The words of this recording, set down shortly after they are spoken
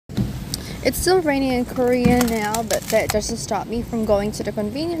It's still raining in Korea now, but that doesn't stop me from going to the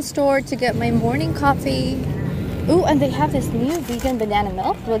convenience store to get my morning coffee. Ooh, and they have this new vegan banana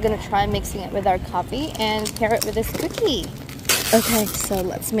milk. We're gonna try mixing it with our coffee and pair it with this cookie. Okay, so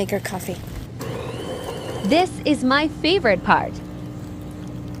let's make our coffee. This is my favorite part.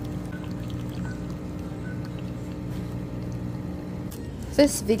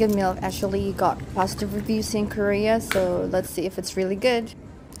 This vegan milk actually got positive reviews in Korea, so let's see if it's really good.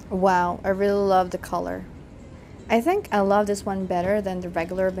 Wow, I really love the color. I think I love this one better than the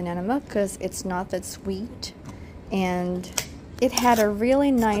regular banana milk because it's not that sweet and it had a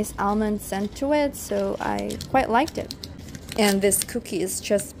really nice almond scent to it, so I quite liked it. And this cookie is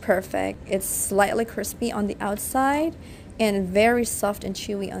just perfect. It's slightly crispy on the outside and very soft and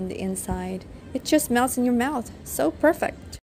chewy on the inside. It just melts in your mouth. So perfect.